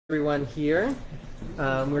Everyone here.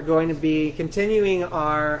 We're going to be continuing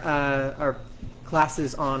our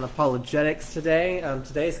classes on apologetics today.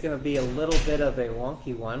 Today's going to be a little bit of a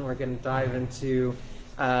wonky one. We're going to dive into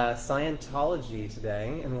Scientology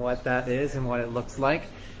today and what that is and what it looks like.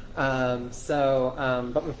 But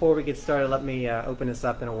before we get started, let me open us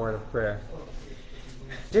up in a word of prayer.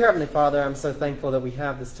 Dear Heavenly Father, I'm so thankful that we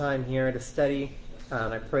have this time here to study.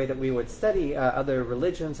 And I pray that we would study other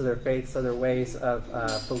religions, other faiths, other ways of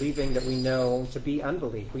believing that we know to be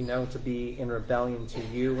unbelief. We know to be in rebellion to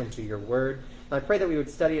you and to your word. And I pray that we would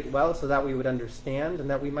study it well so that we would understand and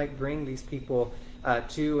that we might bring these people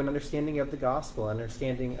to an understanding of the gospel,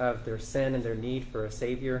 understanding of their sin and their need for a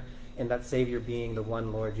Savior, and that Savior being the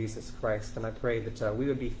one Lord Jesus Christ. And I pray that we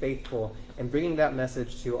would be faithful in bringing that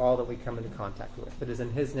message to all that we come into contact with. It is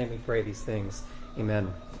in His name we pray these things.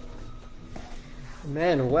 Amen.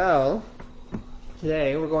 Amen. Well,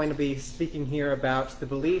 today we're going to be speaking here about the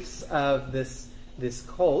beliefs of this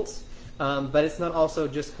cult, but it's not also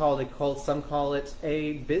just called a cult. Some call it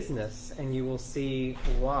a business, and you will see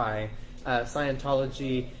why.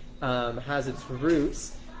 Scientology has its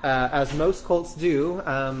roots, as most cults do,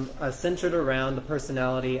 centered around the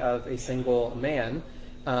personality of a single man,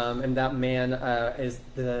 and that man is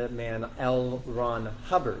the man L. Ron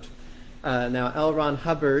Hubbard. Now, L. Ron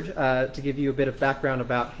Hubbard, to give you a bit of background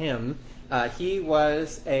about him, he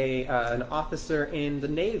was an officer in the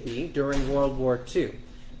Navy during World War II.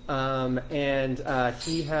 And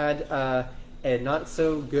he had a not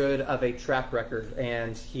so good of a track record,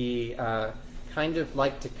 and he kind of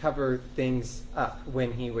liked to cover things up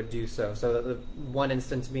when he would do so. So the one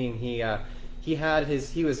instance being he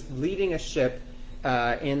was leading a ship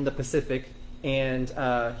in the Pacific, and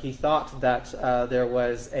he thought that there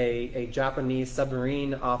was a Japanese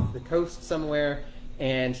submarine off the coast somewhere,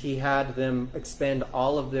 and he had them expend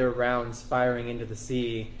all of their rounds firing into the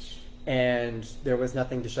sea, and there was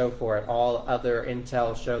nothing to show for it. All other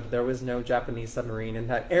intel showed that there was no Japanese submarine in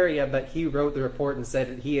that area, but he wrote the report and said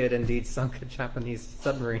that he had indeed sunk a Japanese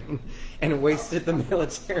submarine and wasted the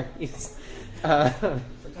military's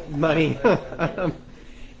money.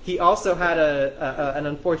 He also had an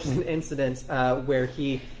unfortunate incident where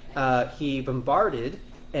he bombarded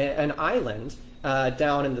an island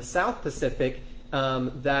down in the South Pacific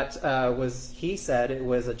that was, he said, it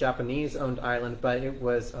was a Japanese-owned island, but it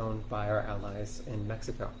was owned by our allies in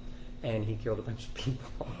Mexico, and he killed a bunch of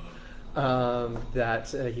people that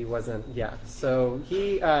he wasn't. Yeah, so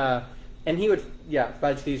he would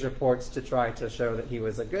fudge these reports to try to show that he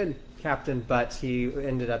was a good captain, but he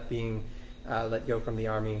ended up being let go from the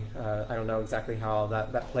army. I don't know exactly how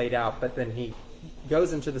that played out, but then he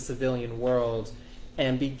goes into the civilian world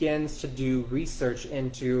and begins to do research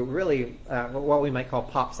into really what we might call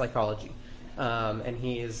pop psychology. And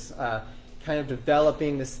he is kind of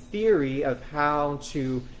developing this theory of how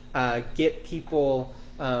to get people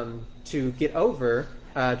to get over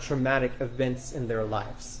traumatic events in their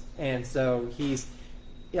lives. And so he's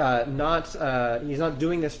not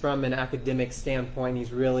doing this from an academic standpoint.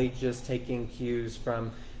 He's really just taking cues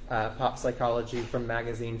from pop psychology, from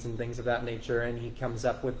magazines and things of that nature, and he comes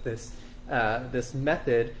up with this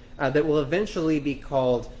method that will eventually be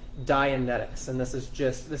called Dianetics. And this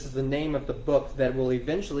is the name of the book that will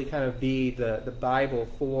eventually kind of be the Bible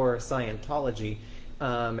for Scientology,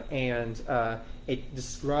 and it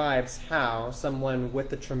describes how someone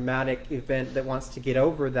with a traumatic event that wants to get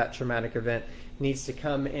over that traumatic event needs to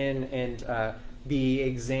come in and be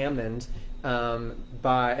examined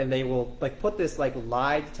and they will put this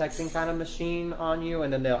lie detecting kind of machine on you,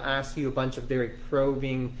 and then they'll ask you a bunch of very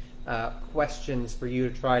probing questions for you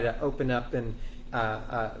to try to open up and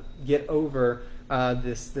get over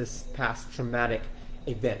this past traumatic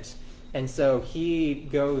event. And so he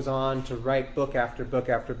goes on to write book after book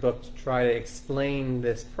after book to try to explain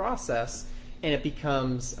this process, and it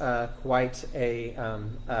becomes quite a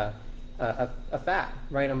fad,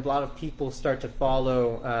 right? And a lot of people start to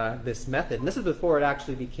follow this method. And this is before it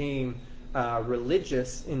actually became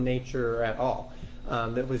religious in nature at all.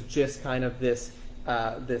 It was just kind of this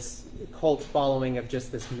cult following of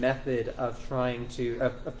just this method of trying to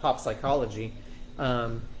of pop psychology.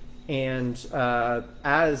 And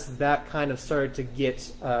as that kind of started to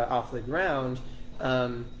get off the ground,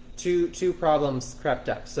 two problems crept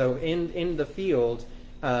up. So in the field,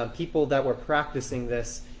 people that were practicing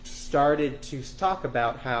this started to talk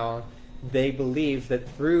about how they believed that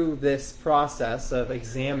through this process of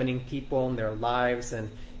examining people and their lives and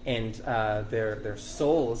their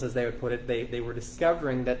souls, as they would put it, they were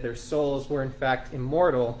discovering that their souls were in fact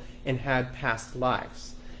immortal and had past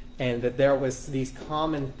lives, and that there was these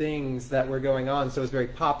common things that were going on. So it was very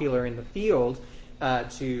popular in the field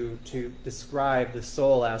to describe the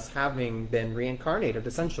soul as having been reincarnated,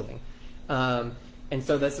 essentially. And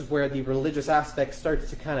so this is where the religious aspect starts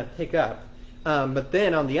to kind of pick up. But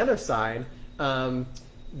then on the other side,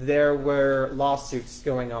 there were lawsuits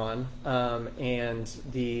going on, and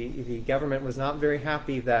the government was not very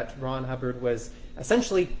happy that Ron Hubbard was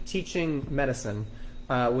essentially teaching medicine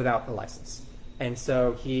without a license. And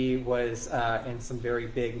so he was in some very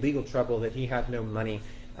big legal trouble that he had no money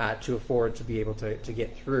to afford to be able to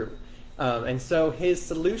get through. And so his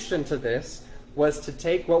solution to this was to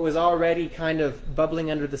take what was already kind of bubbling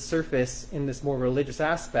under the surface in this more religious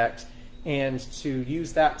aspect and to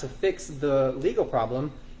use that to fix the legal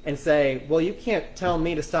problem and say, well, you can't tell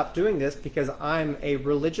me to stop doing this because I'm a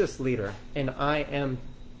religious leader and I am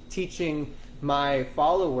teaching my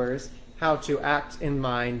followers how to act in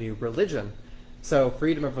my new religion. So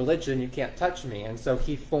freedom of religion, you can't touch me. And so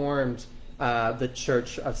he formed the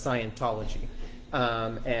Church of Scientology.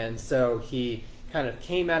 And so he kind of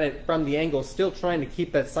came at it from the angle, still trying to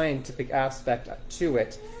keep that scientific aspect to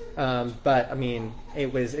it. But I mean,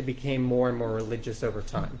 it became more and more religious over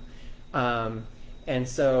time. And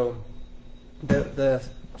so the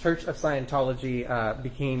Church of Scientology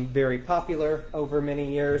became very popular over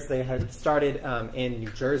many years. They had started in New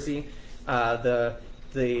Jersey. The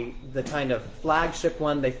kind of flagship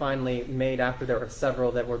one they finally made after there were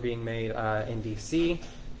several that were being made in D.C.,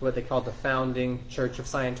 what they called the Founding Church of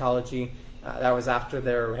Scientology. That was after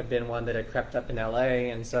there had been one that had crept up in L.A.,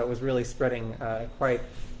 and so it was really spreading quite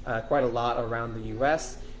a lot around the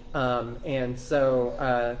U.S. And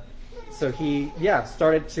so he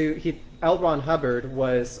started to. L. Ron Hubbard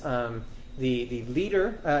was the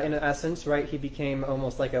leader in essence, right? He became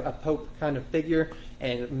almost like a pope kind of figure,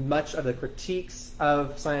 and much of the critiques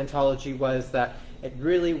of Scientology was that it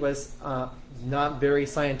really was not very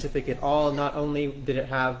scientific at all. Not only did it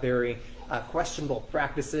have very questionable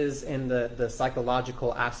practices in the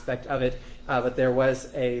psychological aspect of it, but there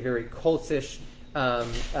was a very cultish,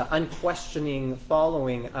 unquestioning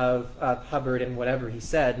following of Hubbard and whatever he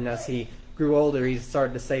said. And as he grew older, he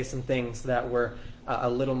started to say some things that were a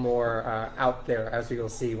little more out there, as we will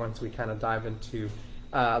see once we kind of dive into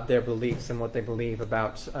their beliefs and what they believe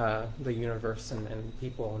about the universe and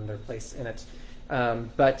people and their place in it.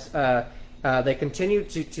 But they continued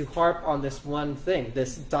to harp on this one thing,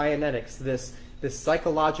 this Dianetics, this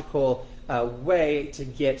psychological way to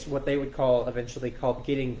get what they would eventually call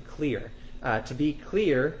getting clear. To be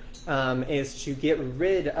clear is to get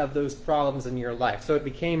rid of those problems in your life. So it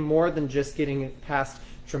became more than just getting past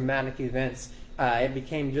traumatic events. It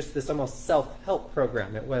became just this almost self-help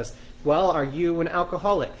program. It was, well, are you an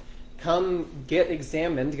alcoholic? Come get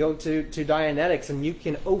examined, go to Dianetics, and you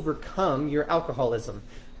can overcome your alcoholism.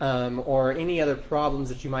 Or any other problems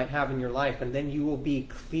that you might have in your life, and then you will be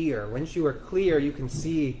clear. Once you are clear, you can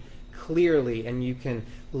see clearly, and you can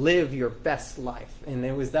live your best life. And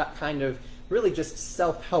it was that kind of, really just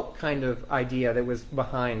self-help kind of idea that was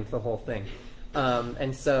behind the whole thing.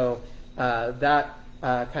 And so that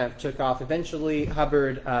kind of took off. Eventually,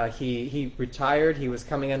 Hubbard, he retired. He was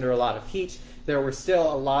coming under a lot of heat. There were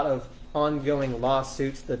still a lot of ongoing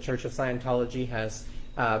lawsuits. The Church of Scientology has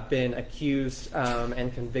been accused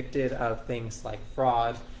and convicted of things like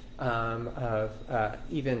fraud, of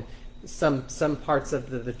even some parts of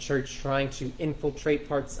the church trying to infiltrate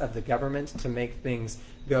parts of the government to make things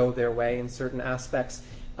go their way in certain aspects.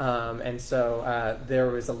 And so there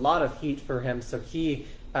was a lot of heat for him. So he,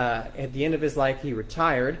 at the end of his life, he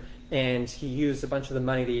retired, and he used a bunch of the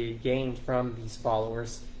money that he gained from these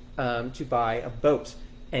followers to buy a boat.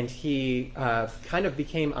 And he kind of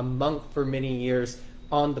became a monk for many years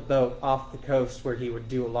on the boat off the coast, where he would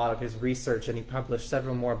do a lot of his research, and he published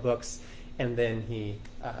several more books, and then he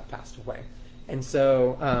passed away. And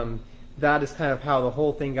so that is kind of how the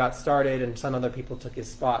whole thing got started, and some other people took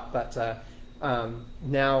his spot. But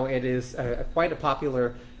now it is quite a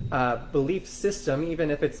popular belief system,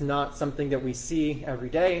 even if it's not something that we see every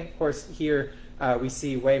day. Of course, here we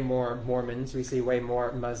see way more Mormons, we see way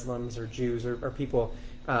more Muslims or Jews or people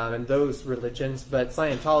in those religions, but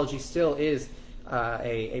Scientology still is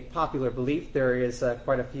a popular belief. There is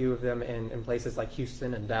quite a few of them in places like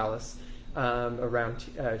Houston and Dallas, around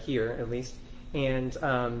here at least, and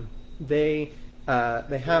they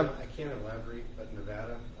have. I can't elaborate, but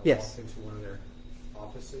Nevada. I walked into one of their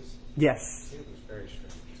offices. Yes. It was very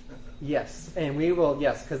strange. Yes, and we will.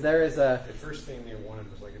 Yes, because there is a. The first thing they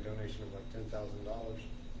wanted was like a donation of like $10,000.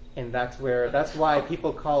 And that's why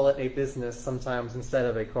people call it a business sometimes instead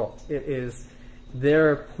of a cult. It is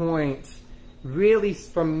their point. Really,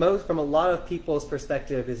 from a lot of people's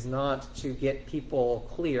perspective, is not to get people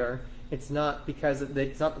clear. It's not because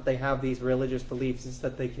it's not that they have these religious beliefs; it's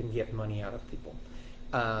that they can get money out of people,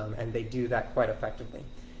 and they do that quite effectively.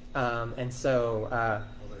 And so, Well,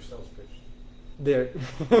 their sales pitch they're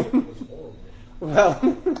was horrible.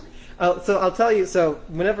 well, so I'll tell you. So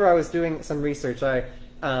whenever I was doing some research, Sorry.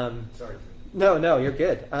 No, you're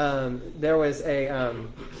good. There was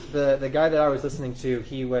the guy that I was listening to.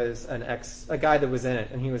 He was a guy that was in it,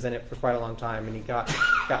 and he was in it for quite a long time, and he got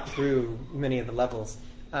through many of the levels.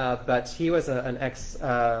 But he was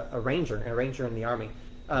a ranger in the army,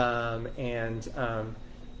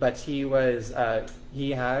 but he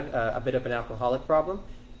had a bit of an alcoholic problem,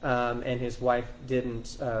 and his wife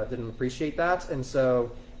didn't appreciate that, and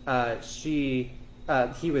so he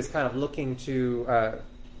was kind of looking to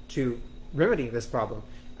remedy this problem.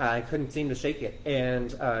 I couldn't seem to shake it,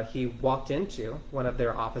 and he walked into one of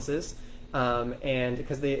their offices, and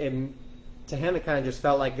because to him it kind of just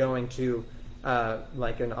felt like going to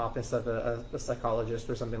like an office of a psychologist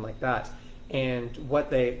or something like that. And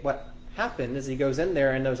what happened is he goes in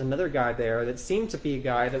there, and there was another guy there that seemed to be a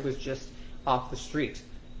guy that was just off the street,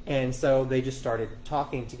 and so they just started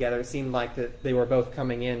talking together. It seemed like that they were both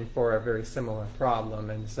coming in for a very similar problem,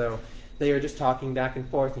 and so they were just talking back and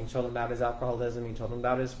forth. And he told him about his alcoholism. He told him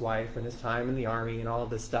about his wife and his time in the army and all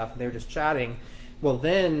of this stuff. And they were just chatting. Well,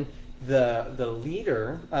 then the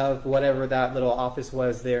leader of whatever that little office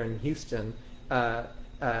was there in Houston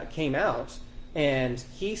came out, and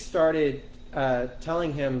he started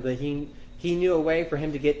telling him that he knew a way for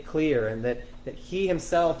him to get clear, and that he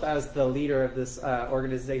himself, as the leader of this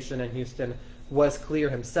organization in Houston, was clear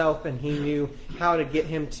himself, and he knew how to get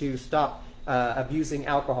him to stop abusing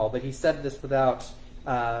alcohol. But he said this without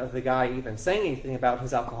the guy even saying anything about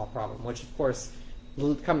his alcohol problem, which of course,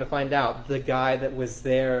 we'll come to find out, the guy that was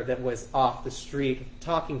there, that was off the street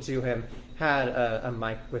talking to him, had a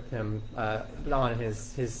mic with him on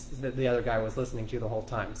the other guy was listening to the whole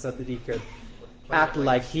time, so that he could act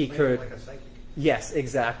like he could. Like a psychic. Yes,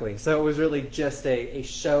 exactly. So it was really just a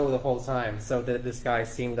show the whole time, so that this guy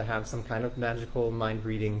seemed to have some kind of magical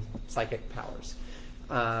mind-reading psychic powers.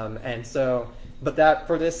 And so, but that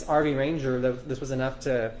for this Army Ranger, this was enough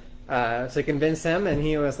to convince him, and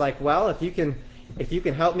he was like, "Well, if you can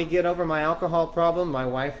help me get over my alcohol problem, my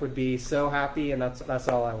wife would be so happy, and that's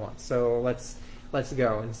all I want. So let's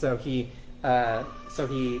go." And so he kind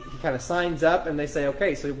of signs up, and they say,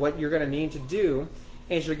 "Okay, so what you're going to need to do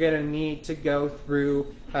is you're going to need to go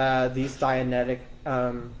through these Dianetic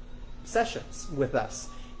sessions with us,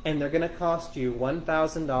 and they're going to cost you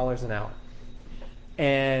 $1,000 an hour."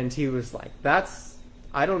 And he was like,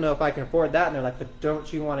 I don't know if I can afford that. And they're like, "But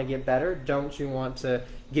don't you want to get better? Don't you want to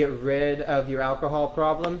get rid of your alcohol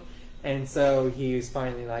problem?" And so he was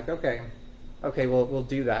finally like, okay, we'll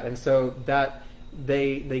do that. And so that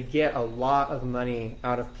they get a lot of money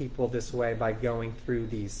out of people this way by going through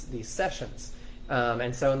these sessions.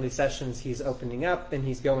 And so in these sessions, he's opening up and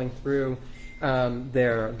he's going through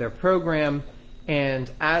their program. And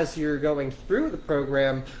as you're going through the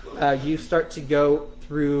program, you start to go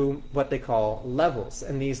through what they call levels.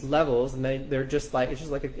 And these levels, and they're just like, it's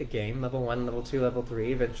just like a game, level 1, level 2, level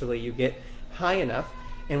 3. Eventually you get high enough.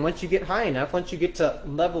 And once you get high enough, once you get to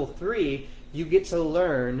level 3, you get to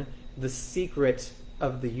learn the secret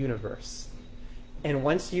of the universe. And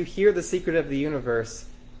once you hear the secret of the universe,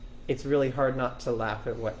 it's really hard not to laugh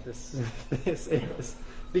at what this is.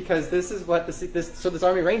 Because this is what this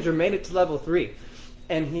Army Ranger made it to level 3.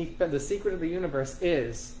 And the secret of the universe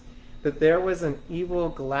is that there was an evil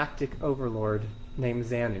galactic overlord named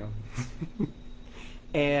Xanu.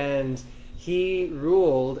 And he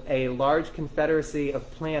ruled a large confederacy of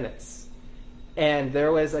planets. And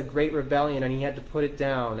there was a great rebellion, and he had to put it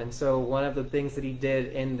down. And so one of the things that he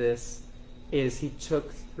did in this is he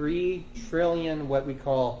took 3 trillion what we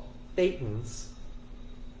call thetans.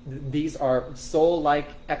 These are soul-like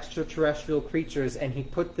extraterrestrial creatures, and he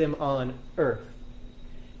put them on Earth.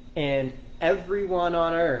 And everyone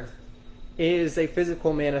on Earth is a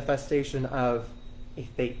physical manifestation of a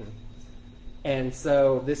thetan. And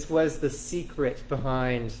so this was the secret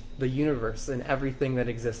behind the universe and everything that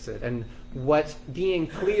existed. And what being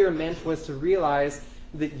clear meant was to realize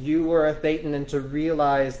that you were a thetan, and to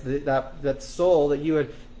realize that soul, that you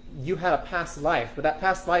had a past life. But that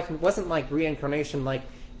past life wasn't like reincarnation like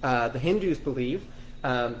the Hindus believe.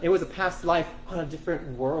 It was a past life on a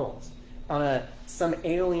different world, on some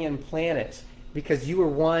alien planet, because you were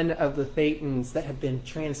one of the thetans that had been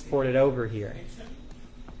transported over here.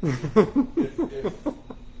 If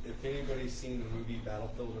anybody's seen the movie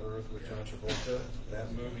Battlefield Earth with John Travolta,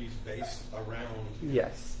 that movie's based around.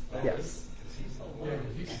 Yes. Yes.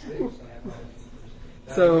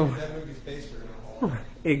 So that movie's based around all that.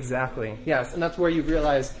 Exactly. Yes, and that's where you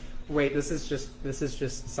realize, wait, this is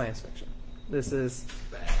just science fiction. This is.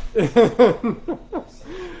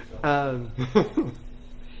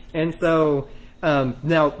 And so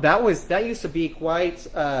now that used to be quite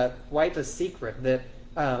a secret that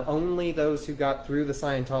only those who got through the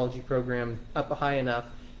Scientology program up high enough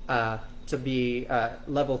to be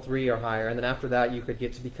level 3 or higher, and then after that you could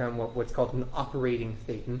get to become what's called an operating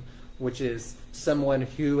thetan, which is someone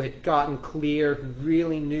who had gotten clear,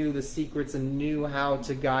 really knew the secrets and knew how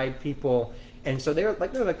to guide people. And so they're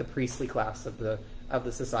like the priestly class of the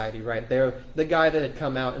society, right? They're the guy that had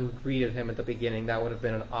come out and greeted him at the beginning. That would have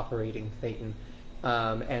been an operating thetan.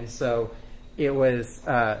 And so it was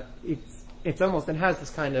it's almost, it has this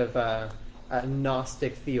kind of a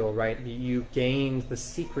Gnostic feel, right? You gained the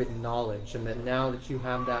secret knowledge, and that now that you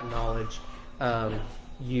have that knowledge,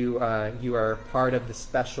 you are part of the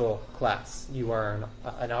special class. You are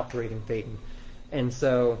an operating thetan. And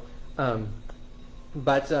so,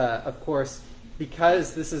 but of course,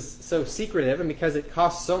 because this is so secretive, and because it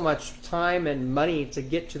costs so much time and money to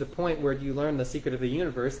get to the point where you learn the secret of the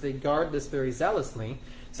universe, they guard this very zealously.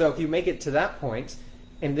 So if you make it to that point,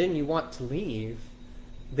 and then you want to leave,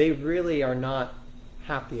 they really are not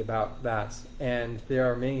happy about that. And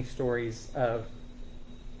there are many stories of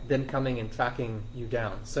them coming and tracking you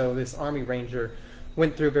down. So this Army Ranger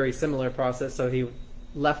went through a very similar process. So he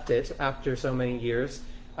left it after so many years.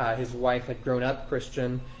 His wife had grown up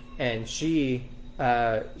Christian, and she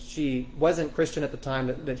wasn't Christian at the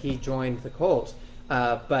time that he joined the cult,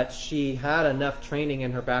 but she had enough training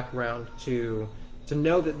in her background to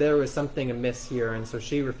know that there was something amiss here, and so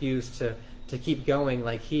she refused to keep going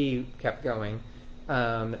like he kept going.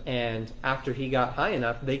 And after he got high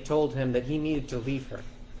enough, they told him that he needed to leave her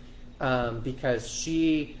because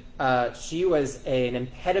she was an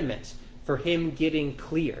impediment for him getting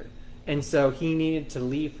clear, and so he needed to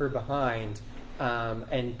leave her behind.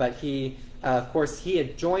 But he, of course, he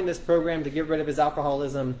had joined this program to get rid of his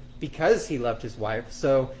alcoholism because he loved his wife.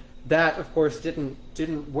 So that, of course,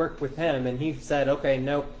 didn't work with him, and he said, "Okay,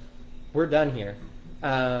 nope, we're done here."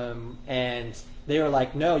 And they were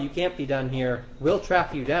like, "No, you can't be done here. We'll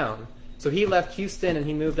track you down." So he left Houston and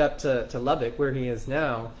he moved up to Lubbock, where he is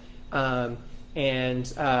now. Then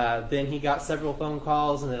he got several phone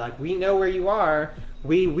calls, and they're like, "We know where you are.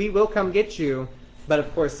 We will come get you." But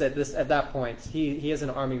of course, at that point, he is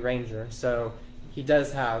an Army Ranger, so he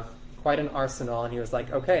does have quite an arsenal. And he was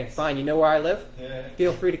like, "Okay, fine. You know where I live?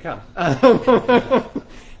 Feel free to come."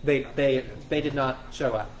 They did not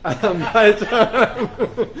show up,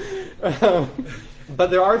 but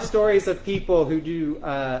there are stories of people who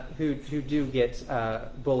do get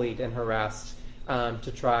bullied and harassed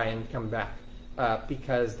to try and come back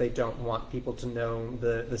because they don't want people to know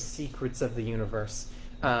the secrets of the universe.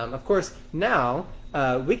 Of course, now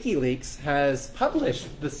WikiLeaks has published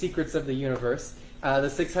the secrets of the universe, the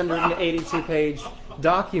 682-page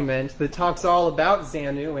document that talks all about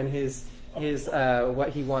Xanu and his what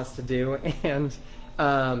he wants to do. And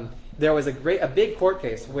there was a big court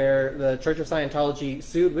case where the Church of Scientology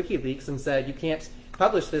sued WikiLeaks and said, "You can't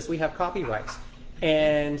publish this. We have copyright."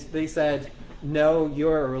 And they said, "No,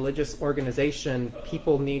 you're a religious organization.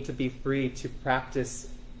 People need to be free to practice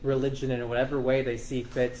religion in whatever way they see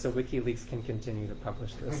fit, so WikiLeaks can continue to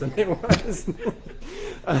publish this." And it was.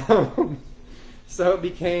 So it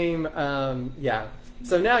became,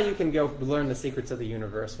 So now you can go learn the secrets of the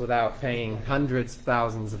universe without paying hundreds of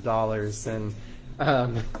thousands of dollars. And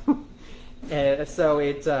so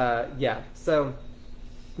it, So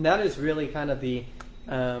that is really kind of the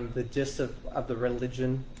gist of the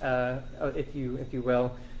religion, if you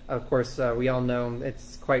will. Of course, we all know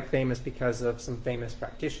it's quite famous because of some famous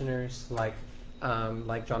practitioners like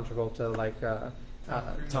John Travolta, like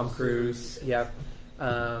Tom Cruise. Yep.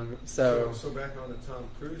 So back on the Tom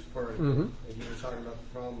Cruise part, mm-hmm. and you were talking about the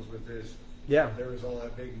problems with this. Yeah. There was all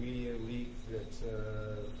that big media leak that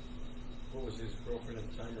what was his girlfriend at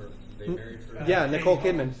the time, or they married for? Yeah, Nicole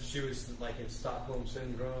Kidman. She was like in Stockholm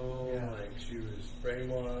syndrome, like she was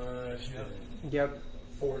brainwashed, and yep,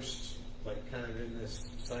 forced, like kind of in this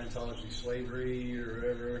Scientology slavery or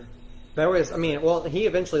whatever. There was, he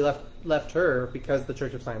eventually left her because the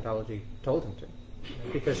Church of Scientology told him to.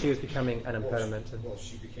 Because she was becoming an impediment. Well,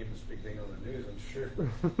 she became this big thing on the news, I'm sure.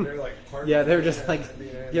 They're like, yeah, they were just like,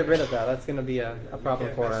 get rid of that. That's going to be a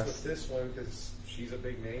problem for us. With this one, because she's a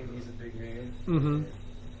big name, he's a big name. Mm-hmm.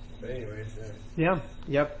 But anyways,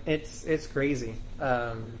 yep, it's crazy.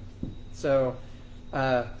 Do they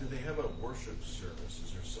have a worship service?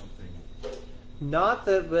 Is there something? Not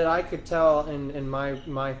that I could tell in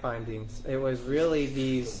my findings. It was really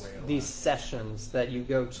these sessions that you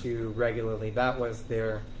go to regularly. That was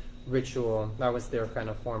their ritual. That was their kind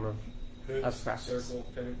of form of practice. Circle,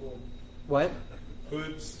 pinnacle. What?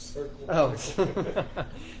 Hoods, circle. Oh,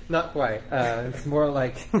 not quite. It's more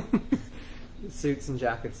like suits and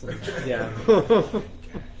jackets. And, yeah.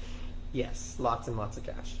 Yes, lots and lots of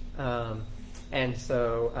cash. And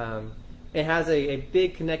so it has a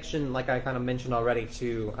big connection, like I kind of mentioned already,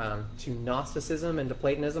 to Gnosticism and to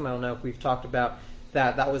Platonism. I don't know if we've talked about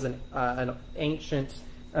that. That was an ancient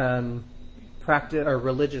practice or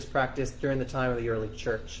religious practice during the time of the early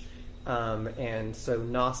church. And so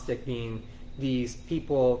Gnostic being these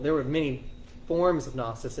people, there were many forms of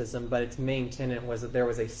Gnosticism, but its main tenet was that there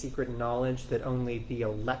was a secret knowledge that only the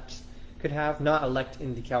elect could have. Not elect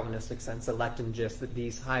in the Calvinistic sense, elect in just that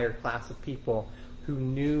these higher class of people who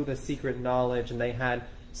knew the secret knowledge, and they had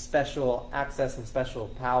special access and special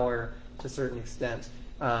power to a certain extent,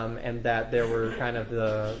 and that there were kind of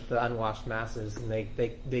the unwashed masses, and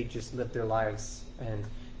they just lived their lives.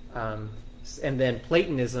 And then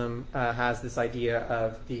Platonism has this idea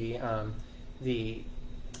of a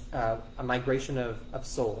migration of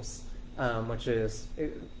souls, which is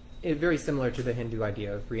very similar to the Hindu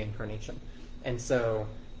idea of reincarnation. And so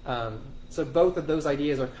both of those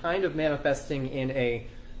ideas are kind of manifesting in a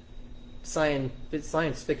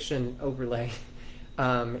science fiction overlay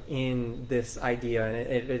in this idea. And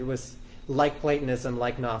it was like Platonism,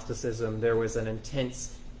 like Gnosticism. There was an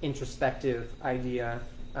intense introspective idea,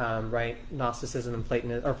 right? Gnosticism and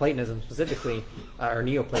Platonism specifically, or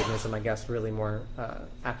Neoplatonism, I guess, really more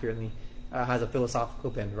accurately, has a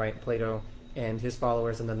philosophical bend, right? Plato and his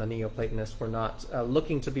followers, and then the Neoplatonists were not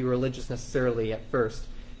looking to be religious necessarily at first,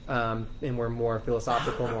 and were more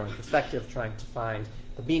philosophical, more introspective, trying to find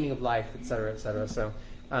the meaning of life, etc., etc. So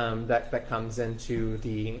that comes into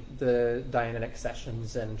the Dianetic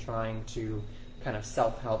sessions and trying to kind of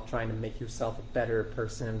self-help, trying to make yourself a better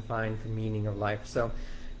person and find the meaning of life. So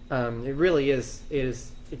it really is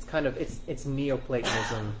it's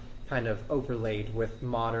Neoplatonism kind of overlaid with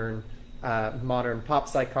modern pop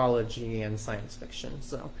psychology and science fiction.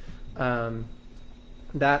 So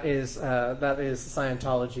that is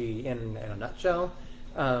Scientology in a nutshell.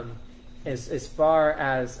 As far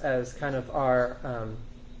as kind of our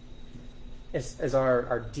as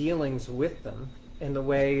our dealings with them in the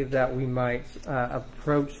way that we might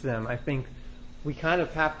approach them, I think we kind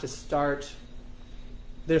of have to start.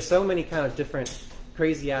 There's so many kind of different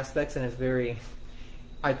crazy aspects, and it's very.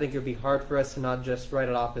 I think it would be hard for us to not just write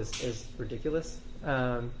it off as ridiculous.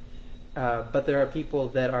 But there are people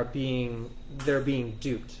that are being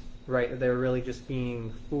duped, right? They're really just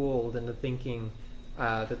being fooled into thinking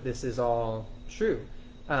that this is all true,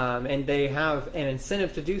 and they have an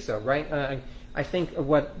incentive to do so, right? I think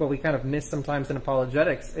what we kind of miss sometimes in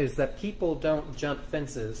apologetics is that people don't jump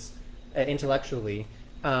fences intellectually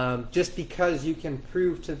just because you can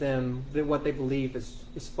prove to them that what they believe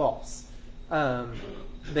is false.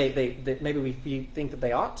 They maybe we think that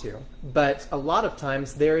they ought to, but a lot of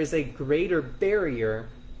times there is a greater barrier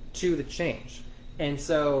to the change. And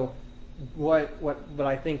so what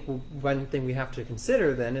I think one thing we have to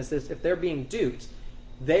consider then is this: if they're being duped,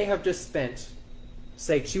 they have just spent,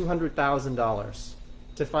 say, $200,000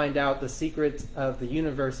 to find out the secret of the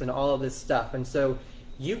universe and all of this stuff. And so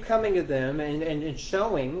you coming to them and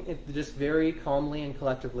showing it just very calmly and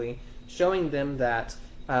collectively, showing them that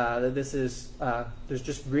this is there's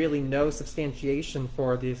just really no substantiation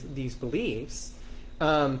for these beliefs,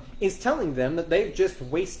 is telling them that they've just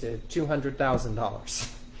wasted $200,000.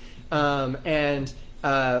 And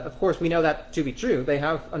of course, we know that to be true. They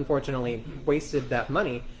have unfortunately wasted that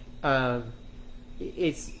money.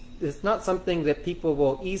 It's not something that people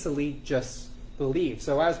will easily just believe.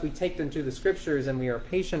 So as we take them to the scriptures and we are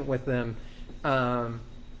patient with them,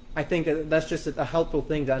 I think that's just a helpful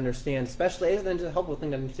thing to understand, especially and a helpful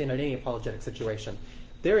thing to understand in any apologetic situation.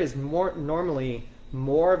 There is normally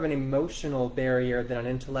more of an emotional barrier than an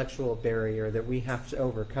intellectual barrier that we have to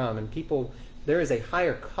overcome. And there is a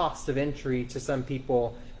higher cost of entry to some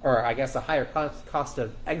people, or I guess a higher cost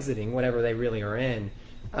of exiting whatever they really are in,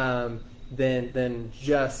 than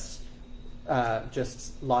just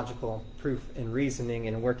logical proof and reasoning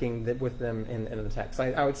and working with them in the text.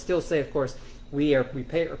 I would still say, of course, we are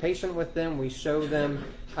patient with them. We show them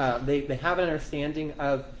they have an understanding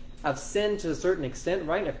of sin to a certain extent,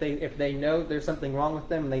 right? If they know there's something wrong with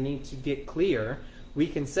them and they need to get clear, we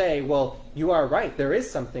can say, well, you are right. There is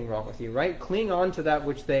something wrong with you, right? Cling on to that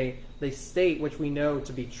which they state, which we know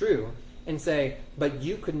to be true, and say, but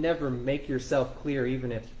you could never make yourself clear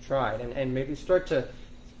even if you tried. And maybe start to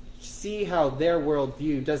see how their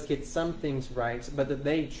worldview does get some things right, but that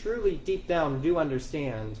they truly deep down do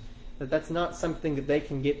understand that that's not something that they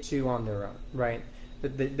can get to on their own, right?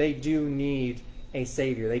 That they do need a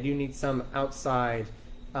savior. They do need some outside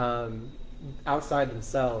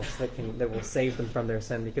themselves that will save them from their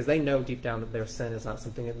sin, because they know deep down that their sin is not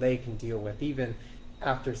something that they can deal with, even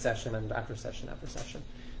after session and after session after session,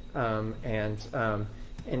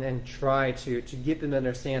 and try to get them to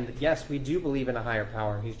understand that yes, we do believe in a higher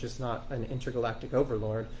power. He's just not an intergalactic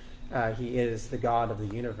overlord. He is the God of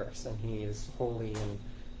the universe, and he is holy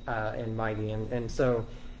and mighty, and so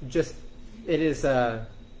just it is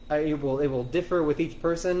it will differ with each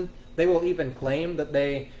person. They will even claim that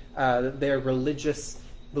their religious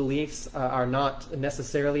beliefs are not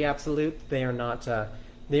necessarily absolute. They are not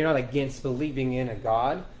they're not against believing in a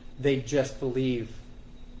God. They just believe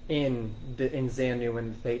in Xanu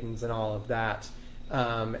and Thetans and all of that.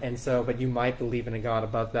 And so, but you might believe in a God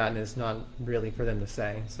above that, and it's not really for them to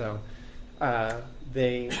say. So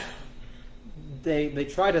they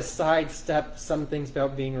try to sidestep some things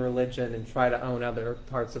about being a religion and try to own other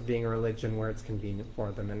parts of being a religion where it's convenient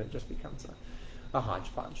for them, and it just becomes a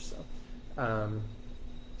hodgepodge.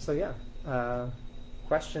 So yeah.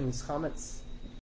 Questions, comments?